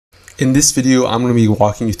In this video, I'm going to be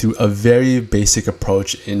walking you through a very basic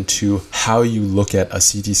approach into how you look at a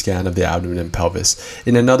CT scan of the abdomen and pelvis.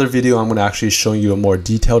 In another video, I'm going to actually show you a more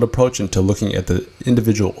detailed approach into looking at the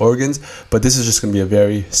individual organs, but this is just going to be a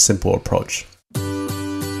very simple approach.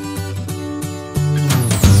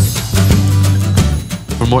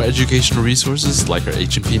 For more educational resources like our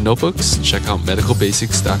H&P notebooks, check out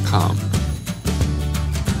medicalbasics.com.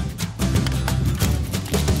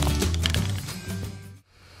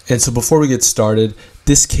 And so before we get started,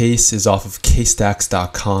 this case is off of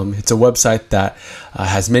Casestacks.com. It's a website that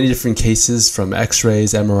has many different cases from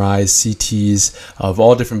x-rays, MRIs, CTs of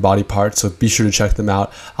all different body parts. So be sure to check them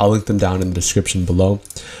out. I'll link them down in the description below.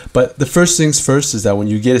 But the first things first is that when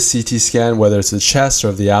you get a CT scan, whether it's the chest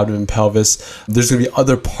or the abdomen, pelvis, there's going to be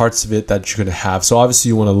other parts of it that you're going to have. So obviously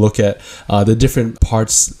you want to look at the different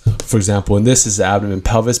parts. For example, in this is the abdomen,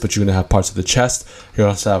 pelvis, but you're going to have parts of the chest. You're going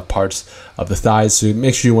to also have parts of the thighs. So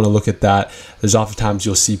make sure you want to look at that. There's oftentimes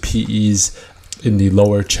you'll see PEs in the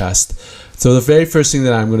lower chest. So the very first thing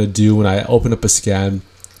that I'm going to do when I open up a scan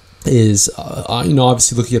is,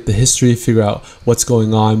 obviously looking at the history, figure out what's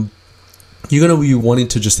going on. You're going to be wanting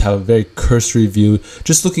to just have a very cursory view,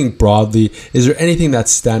 just looking broadly. Is there anything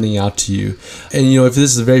that's standing out to you? And if this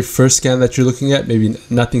is the very first scan that you're looking at, maybe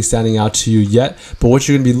nothing standing out to you yet, but what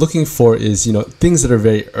you're going to be looking for is, things that are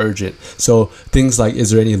very urgent. So things like, is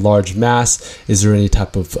there any large mass? Is there any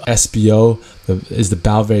type of SBO? Is the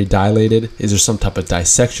bowel very dilated? Is there some type of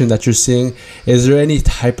dissection that you're seeing? Is there any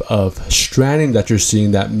type of stranding that you're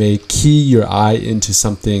seeing that may key your eye into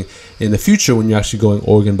something in the future when you're actually going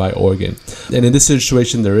organ by organ? And in this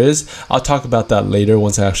situation there is. I'll talk about that later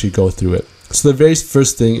once I actually go through it. So the very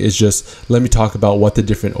first thing is just let me talk about what the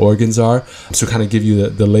different organs are. So kind of give you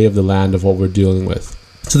the lay of the land of what we're dealing with.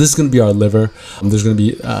 So this is going to be our liver. There's going to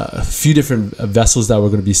be a few different vessels that we're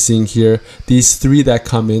going to be seeing here. These three that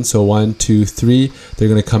come in, so 1, 2, 3, they're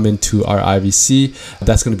going to come into our IVC.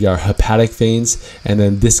 That's going to be our hepatic veins. And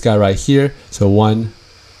then this guy right here, so 1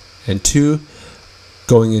 and 2,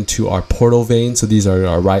 going into our portal vein. So these are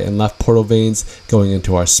our right and left portal veins going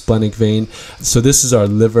into our splenic vein. So this is our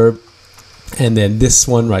liver. And then this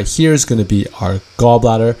one right here is going to be our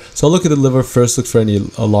gallbladder. So I'll look at the liver first, look for any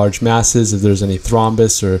large masses, if there's any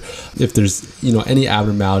thrombus, or if there's any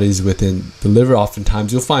abnormalities within the liver.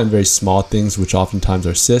 Oftentimes you'll find very small things, which oftentimes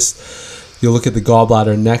are cysts. You'll look at the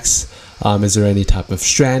gallbladder next. Is there any type of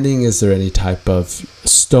stranding? Is there any type of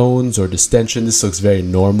stones or distension? This looks very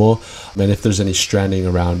normal. And if there's any stranding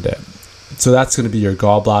around it. So that's going to be your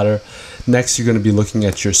gallbladder. Next, you're going to be looking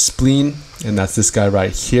at your spleen, and that's this guy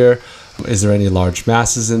right here. Is there any large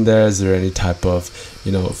masses in there? Is there any type of,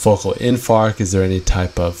 focal infarct? Is there any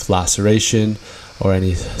type of laceration or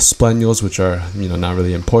any splenules, which are, not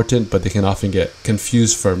really important, but they can often get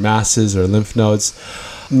confused for masses or lymph nodes.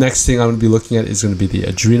 Next thing I'm going to be looking at is going to be the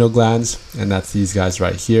adrenal glands, and that's these guys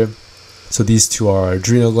right here. So these two are our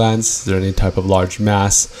adrenal glands. Is there any type of large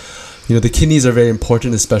mass? The kidneys are very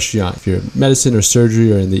important, especially if you're in medicine or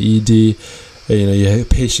surgery or in the ED. Your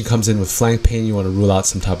patient comes in with flank pain, you want to rule out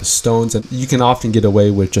some type of stones, and you can often get away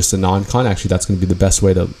with just a non-con. Actually, that's going to be the best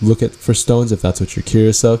way to look at for stones if that's what you're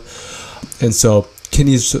curious of. And so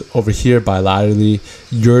kidneys over here bilaterally.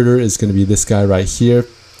 Ureter is going to be this guy right here.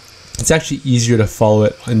 It's actually easier to follow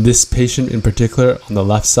it in this patient in particular on the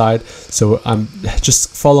left side. So I'm just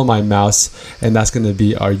follow my mouse, and that's going to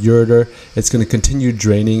be our ureter. It's going to continue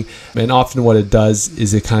draining, and often what it does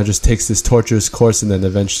is it kind of just takes this tortuous course and then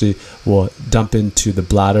eventually will dump into the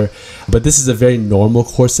bladder. But this is a very normal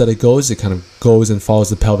course that it goes. It kind of goes and follows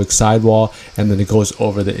the pelvic sidewall, and then it goes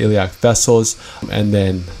over the iliac vessels and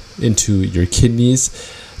then into your kidneys.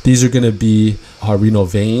 These are going to be our renal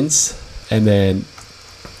veins, and then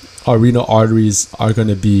our renal arteries are going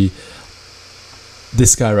to be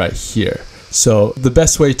this guy right here. So the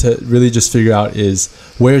best way to really just figure out is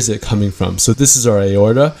where is it coming from. So this is our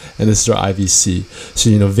aorta and this is our IVC.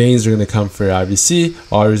 So veins are going to come from your IVC,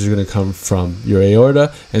 arteries are going to come from your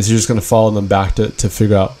aorta, and so you're just going to follow them back to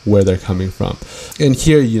figure out where they're coming from. And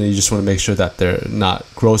here you just want to make sure that they're not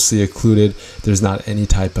grossly occluded. There's not any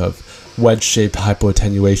type of wedge-shaped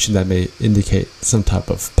hypoattenuation that may indicate some type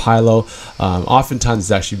of pyelo. Oftentimes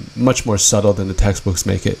it's actually much more subtle than the textbooks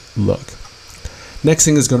make it look. Next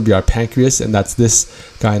thing is going to be our pancreas, and that's this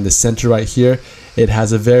guy in the center right here. It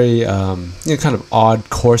has a very kind of odd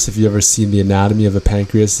course. If you've ever seen the anatomy of a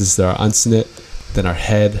pancreas, this is our uncinate, then our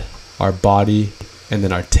head, our body, and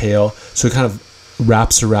then our tail. So it kind of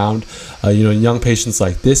wraps around. In young patients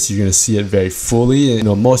like this, you're going to see it very fully.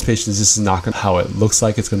 Most patients, this is not how it looks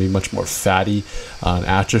like. It's going to be much more fatty and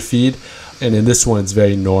atrophied. And in this one, it's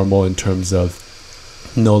very normal in terms of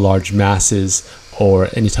no large masses or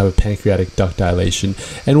any type of pancreatic duct dilation.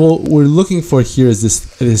 And what we're looking for here is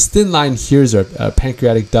this thin line here is our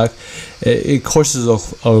pancreatic duct. It courses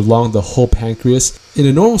along the whole pancreas. In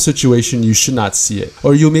a normal situation, you should not see it,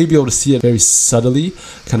 or you may be able to see it very subtly,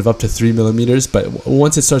 kind of up to 3 millimeters. But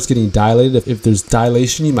once it starts getting dilated, if there's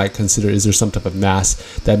dilation, you might consider, is there some type of mass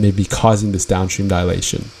that may be causing this downstream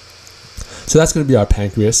dilation? So that's going to be our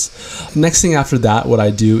pancreas. Next thing after that, what I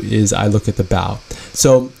do is I look at the bowel.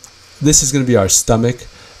 So this is going to be our stomach,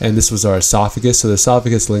 and this was our esophagus. So the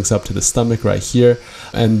esophagus links up to the stomach right here,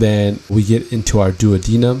 and then we get into our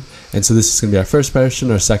duodenum. And so this is going to be our first portion,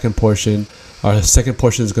 our second portion. Our second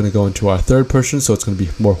portion is going to go into our third portion, so it's going to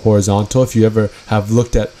be more horizontal. If you ever have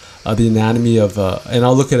looked at the anatomy of, and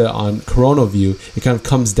I'll look at it on coronal view, it kind of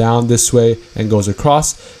comes down this way and goes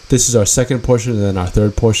across. This is our second portion, and then our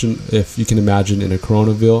third portion, if you can imagine in a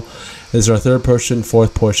coronal view. This is our third portion,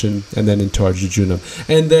 fourth portion, and then into our jejunum.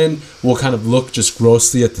 And then we'll kind of look just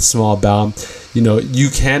grossly at the small bowel. You know, you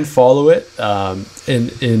can follow it.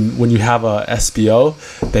 When you have a SBO,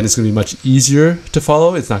 then it's going to be much easier to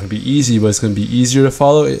follow. It's not going to be easy, but it's going to be easier to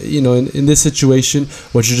follow. You know, in this situation,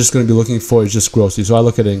 what you're just going to be looking for is just grossly. So I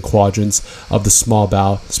look at it in quadrants of the small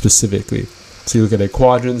bowel specifically. So you look at it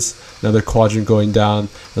quadrants, another quadrant going down,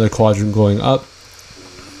 another quadrant going up,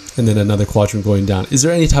 and then another quadrant going down. Is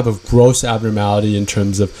there any type of gross abnormality in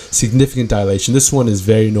terms of significant dilation? This one is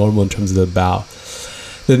very normal in terms of the bowel.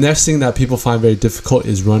 The next thing that people find very difficult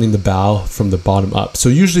is running the bowel from the bottom up. So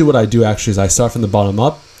usually what I do actually is I start from the bottom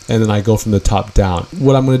up, and then I go from the top down.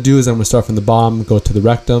 What I'm going to do is I'm going to start from the bottom, go to the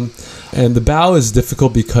rectum. And the bowel is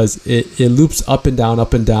difficult because it loops up and down,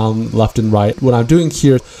 left and right. What I'm doing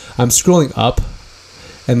here, I'm scrolling up,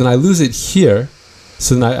 and then I lose it here.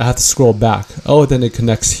 So then I have to scroll back. Oh, then it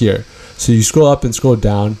connects here. So you scroll up and scroll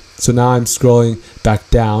down. So now I'm scrolling back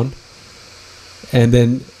down. And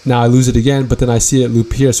then now I lose it again, but then I see it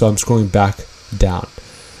loop here. So I'm scrolling back down.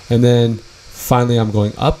 And then finally I'm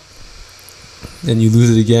going up. And you lose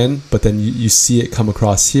it again, but then you see it come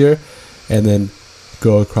across here. And then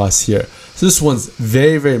go across here. So this one's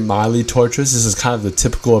very, very mildly tortuous. This is kind of the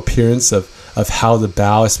typical appearance of how the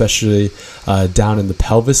bowel, especially down in the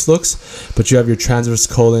pelvis, looks. But you have your transverse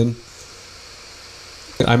colon.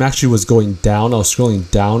 I was going down. I was scrolling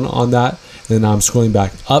down on that. And then now I'm scrolling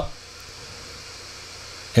back up.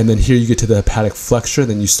 And then here you get to the hepatic flexure.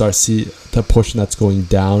 Then you start see the portion that's going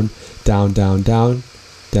down, down, down, down,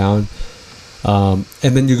 down. And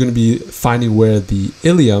then you're going to be finding where the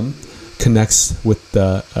ileum connects with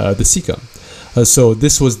the cecum. So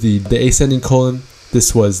this was the ascending colon.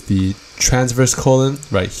 This was the transverse colon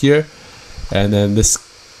right here, and then this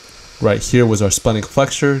right here was our splenic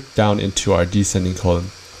flexure down into our descending colon.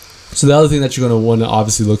 So the other thing that you're going to want to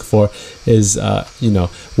obviously look for is,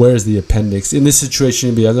 where's the appendix? In this situation,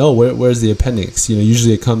 you'd be like, oh, where's the appendix? You know,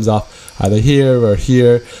 usually it comes off either here or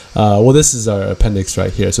here. Well, this is our appendix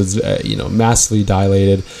right here. So it's, massively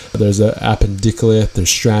dilated. There's an appendiculate. There's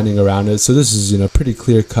stranding around it. So this is, pretty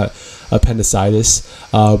clear-cut appendicitis.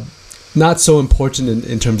 Not so important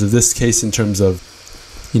in terms of this case, in terms of,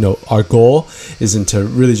 our goal is into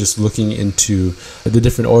really just looking into the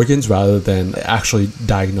different organs rather than actually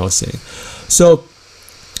diagnosing. So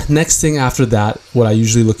next thing after that, what I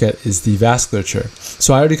usually look at is the vasculature.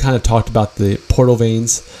 So I already kind of talked about the portal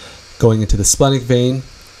veins going into the splenic vein.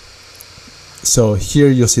 So here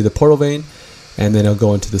you'll see the portal vein, and then it'll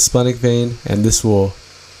go into the splenic vein, and this will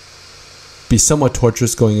be somewhat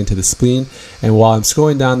tortuous going into the spleen. And while I'm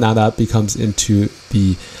scrolling down, now that becomes into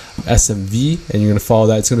the SMV, and you're going to follow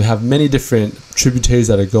that. It's going to have many different tributaries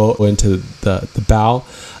that go into the bowel.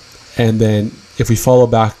 And then if we follow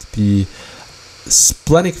back the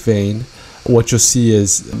splenic vein, what you'll see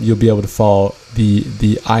is you'll be able to follow the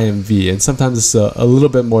IMV. And sometimes it's a little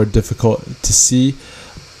bit more difficult to see,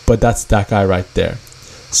 but that's that guy right there.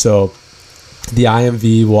 So the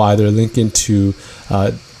IMV will either link into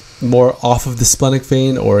more off of the splenic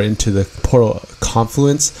vein or into the portal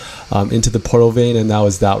confluence, into the portal vein, and that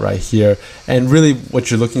was that right here. And really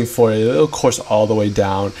what you're looking for, it'll course all the way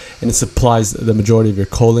down, and it supplies the majority of your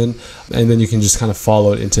colon, and then you can just kind of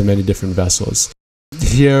follow it into many different vessels.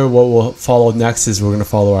 Here, what we'll follow next is we're going to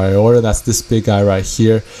follow our aorta. That's this big guy right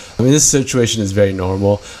here. I mean, this situation is very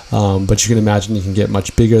normal, but you can imagine you can get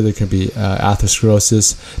much bigger. There can be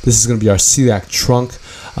atherosclerosis. This is going to be our celiac trunk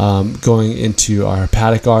going into our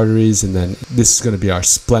hepatic arteries, and then this is going to be our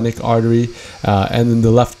splenic artery, and then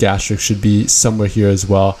the left gastric should be somewhere here as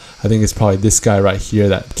well. I think it's probably this guy right here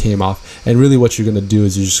that came off. And really what you're going to do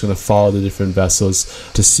is you're just going to follow the different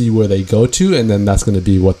vessels to see where they go to, and then that's going to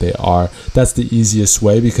be what they are. That's the easiest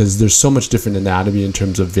way because there's so much different anatomy in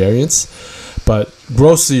terms of variance. But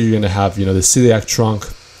grossly, you're going to have, the celiac trunk.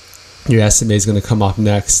 Your SMA is going to come off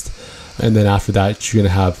next. And then after that, you're going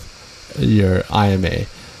to have your IMA.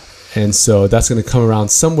 And so that's going to come around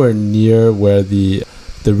somewhere near where the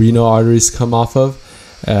renal arteries come off of.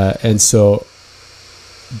 And so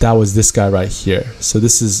that was this guy right here. So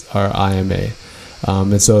this is our IMA.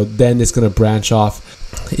 And so then it's going to branch off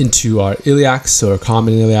into our iliacs, so our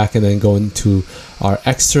common iliac, and then go into our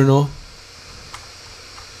external.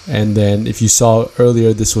 And then if you saw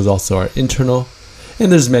earlier, this was also our internal.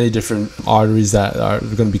 And there's many different arteries that are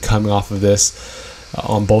going to be coming off of this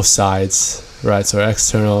on both sides, right? So our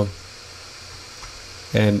external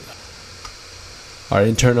and our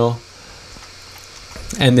internal.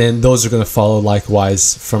 And then those are going to follow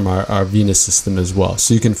likewise from our venous system as well.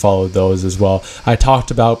 So you can follow those as well. I talked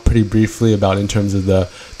about pretty briefly about in terms of the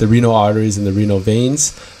renal arteries and the renal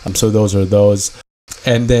veins. So those are those.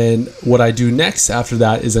 And then what I do next after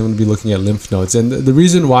that is I'm going to be looking at lymph nodes. And the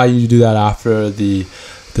reason why you do that after the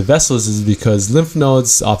vessels is because lymph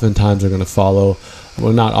nodes oftentimes are going to follow,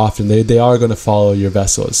 well, not often, they are going to follow your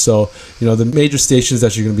vessels. So, the major stations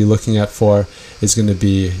that you're going to be looking at for is going to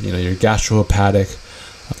be, your gastrohepatic,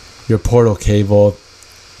 your portal caval,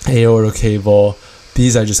 aortic caval.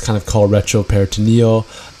 These I just kind of call retroperitoneal,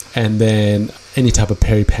 and then any type of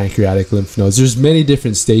peripancreatic lymph nodes. There's many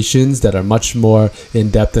different stations that are much more in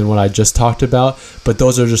depth than what I just talked about, but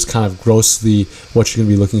those are just kind of grossly what you're going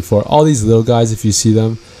to be looking for. All these little guys, if you see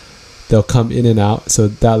them, they'll come in and out. So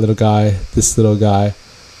that little guy, this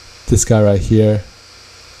guy right here,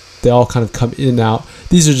 they all kind of come in and out.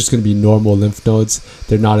 These are just going to be normal lymph nodes.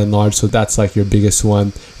 They're not enlarged, so that's like your biggest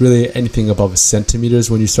one. Really anything above a centimeter is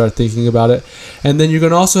when you start thinking about it. And then you're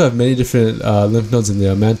going to also have many different lymph nodes in the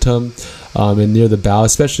omentum and near the bowel,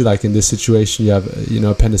 especially like in this situation, you have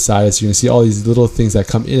appendicitis. You're going to see all these little things that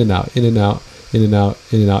come in and out, in and out, in and out,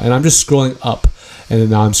 in and out. And I'm just scrolling up, and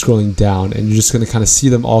then now I'm scrolling down, and you're just going to kind of see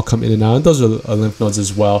them all come in and out. And those are lymph nodes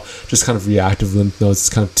as well, just kind of reactive lymph nodes. It's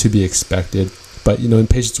kind of to be expected. But, in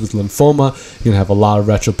patients with lymphoma, you're going to have a lot of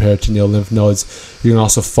retroperitoneal lymph nodes. You're going to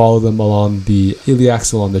also follow them along the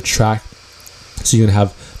iliacs, along the tract. So you're going to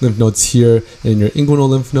have lymph nodes here in your inguinal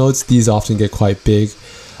lymph nodes. These often get quite big.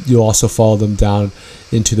 You'll also follow them down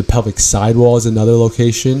into the pelvic sidewall is another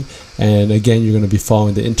location. And again, you're going to be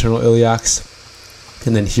following the internal iliacs,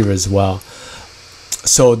 and then here as well.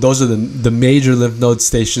 So those are the major lymph node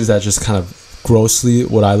stations that just kind of grossly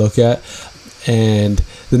what I look at. And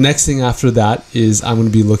the next thing after that is I'm going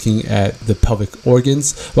to be looking at the pelvic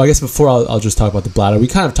organs. Well, I guess before I'll just talk about the bladder. We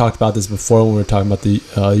kind of talked about this before when we were talking about the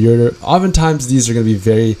ureter. Oftentimes these are going to be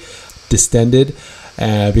very distended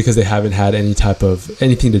because they haven't had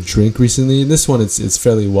anything to drink recently. And this one it's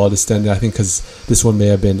fairly well distended, I think, because this one may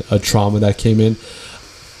have been a trauma that came in.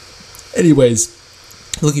 Anyways,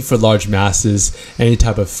 looking for large masses, any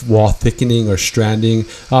type of wall thickening or stranding.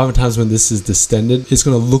 Oftentimes when this is distended, it's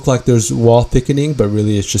going to look like there's wall thickening, but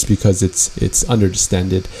really it's just because it's under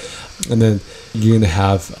distended. And then you're going to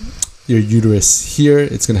have your uterus here.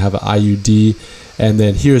 It's going to have an IUD, and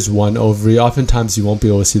then here's one ovary. Oftentimes you won't be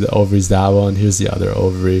able to see the ovaries that well, and here's the other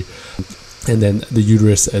ovary, and then the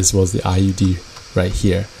uterus as well as the IUD right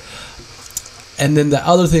here. And then the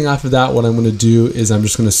other thing after that, what I'm going to do is I'm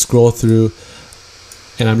just going to scroll through,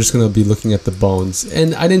 and I'm just going to be looking at the bones.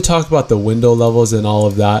 And I didn't talk about the window levels and all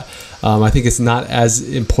of that. I think it's not as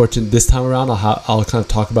important this time around. I'll kind of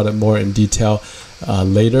talk about it more in detail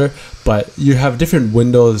later. But you have different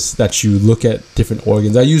windows that you look at different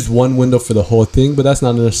organs. I used one window for the whole thing, but that's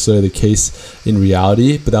not necessarily the case in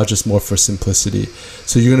reality, but that was just more for simplicity.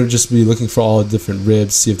 So you're going to just be looking for all the different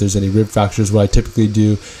ribs, see if there's any rib fractures. What I typically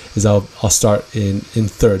do is I'll start in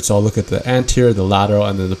thirds. So I'll look at the anterior, the lateral,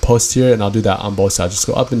 and then the posterior, and I'll do that on both sides. Just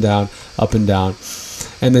go up and down, up and down.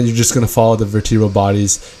 And then you're just going to follow the vertebral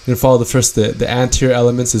bodies. You're going to follow the anterior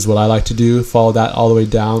elements is what I like to do. Follow that all the way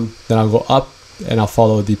down. Then I'll go up, and I'll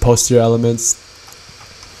follow the posterior elements.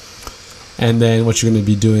 And then what you're going to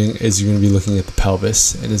be doing is you're going to be looking at the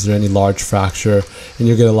pelvis, and is there any large fracture, and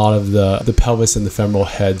you'll get a lot of the pelvis and the femoral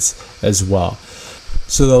heads as well.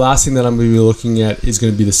 So the last thing that I'm going to be looking at is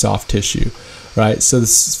going to be the soft tissue, right? So the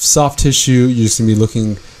soft tissue, you're just going to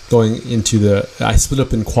be going into I split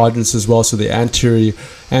up in quadrants as well. So the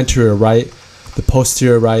anterior right, the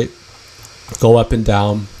posterior right, go up and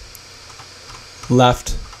down,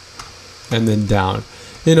 left, and then down.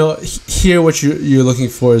 Here what you're looking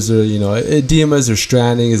for is there, edemas or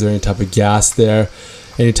stranding. Is there any type of gas there?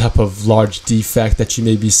 Any type of large defect that you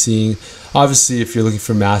may be seeing? Obviously, if you're looking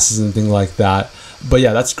for masses and things like that. But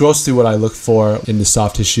yeah, that's grossly what I look for in the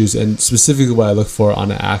soft tissues, and specifically what I look for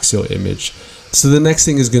on an axial image. So the next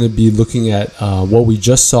thing is going to be looking at what we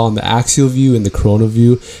just saw in the axial view and the coronal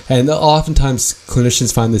view. And oftentimes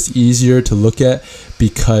clinicians find this easier to look at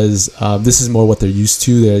because this is more what they're used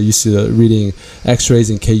to. They're used to reading x-rays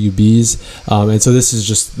and KUBs. And so this is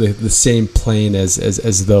just the same plane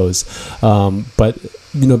as those. But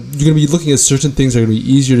you're going to be looking at certain things that are going to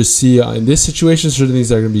be easier to see in this situation, certain things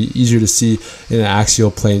that are going to be easier to see in an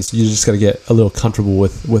axial plane. So you just got to get a little comfortable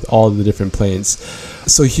with all of the different planes.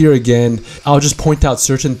 So here again, I'll just point out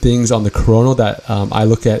certain things on the coronal that I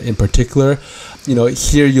look at in particular.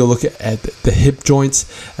 Here you'll look at the hip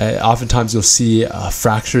joints. Oftentimes you'll see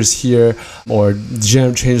fractures here or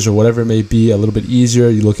degenerative changes or whatever it may be, a little bit easier.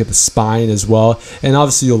 You look at the spine as well. And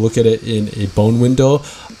obviously you'll look at it in a bone window.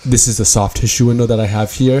 This is the soft tissue window that I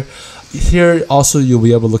have here. Here also you'll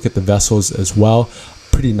be able to look at the vessels as well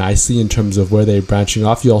pretty nicely in terms of where they're branching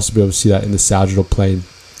off. You'll also be able to see that in the sagittal plane.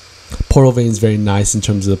 Portal vein is very nice in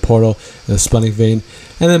terms of the portal and the splenic vein.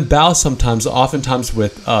 And then bowel oftentimes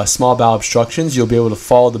with small bowel obstructions, you'll be able to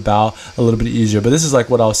follow the bowel a little bit easier. But this is like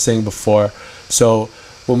what I was saying before. So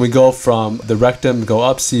when we go from the rectum, go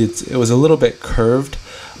up, see it was a little bit curved.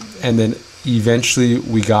 And then eventually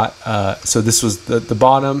we got, so this was the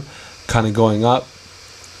bottom kind of going up.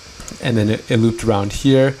 And then it looped around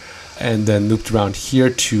here. And then looped around here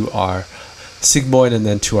to our sigmoid and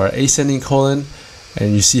then to our ascending colon.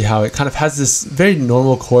 And you see how it kind of has this very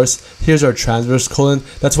normal course. Here's our transverse colon.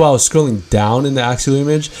 That's why I was scrolling down in the axial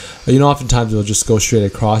image. Oftentimes it'll just go straight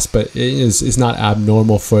across, but it's not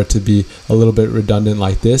abnormal for it to be a little bit redundant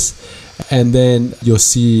like this. And then you'll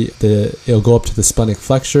see it'll go up to the splenic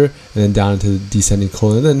flexure and then down into the descending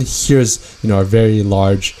colon. And then here's our very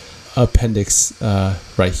large appendix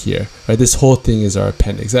right here. Right, this whole thing is our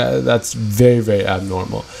appendix. That's very, very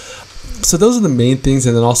abnormal. So those are the main things,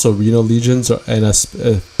 and then also renal lesions and a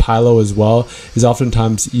pylo as well is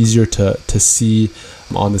oftentimes easier to see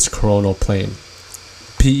on this coronal plane.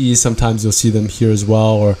 PE, sometimes you'll see them here as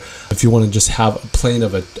well, or if you want to just have a plane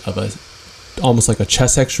of a almost like a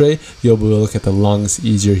chest x-ray, you'll be able to look at the lungs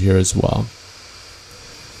easier here as well.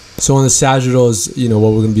 So on the sagittals, what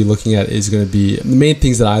we're going to be looking at is going to be the main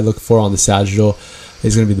things that I look for on the sagittal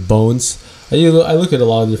is going to be the bones. I look at a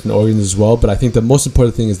lot of different organs as well, but I think the most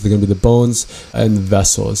important thing is they're going to be the bones and the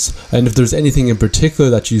vessels. And if there's anything in particular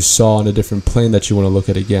that you saw on a different plane that you want to look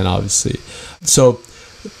at again, obviously. So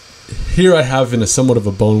here I have in a somewhat of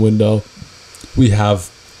a bone window, we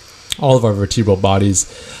have all of our vertebral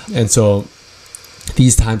bodies. And so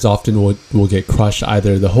these times often will get crushed,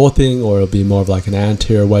 either the whole thing or it'll be more of like an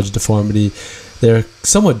anterior wedge deformity. They're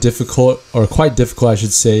somewhat difficult, or quite difficult I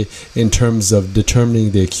should say, in terms of determining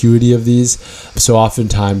the acuity of these. So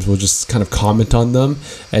oftentimes we'll just kind of comment on them,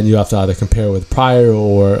 and you have to either compare with prior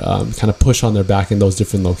or kind of push on their back in those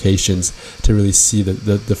different locations to really see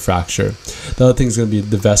the fracture. The other thing is going to be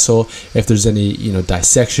the vessel. If there's any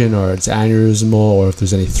dissection or it's aneurysmal, or if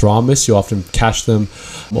there's any thrombus, you often catch them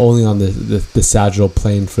only on the sagittal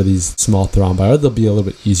plane for these small thrombi, or they'll be a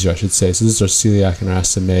little bit easier I should say. So this is our celiac and our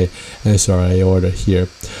SMA, and this is our aorta here.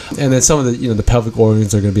 And then some of the pelvic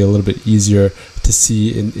organs are going to be a little bit easier to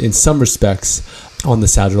see in some respects on the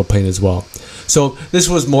sagittal plane as well. So this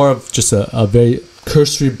was more of just a very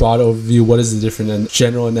cursory broad overview. What is the different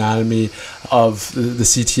general anatomy of the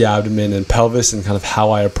CT abdomen and pelvis, and kind of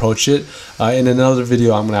how I approach it. In another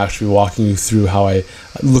video, I'm going to actually be walking you through how I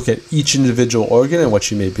look at each individual organ and what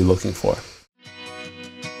you may be looking for.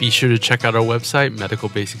 Be sure to check out our website,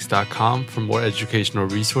 medicalbasics.com, for more educational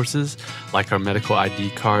resources like our medical ID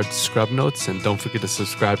card scrub notes, and don't forget to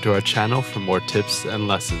subscribe to our channel for more tips and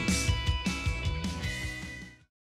lessons.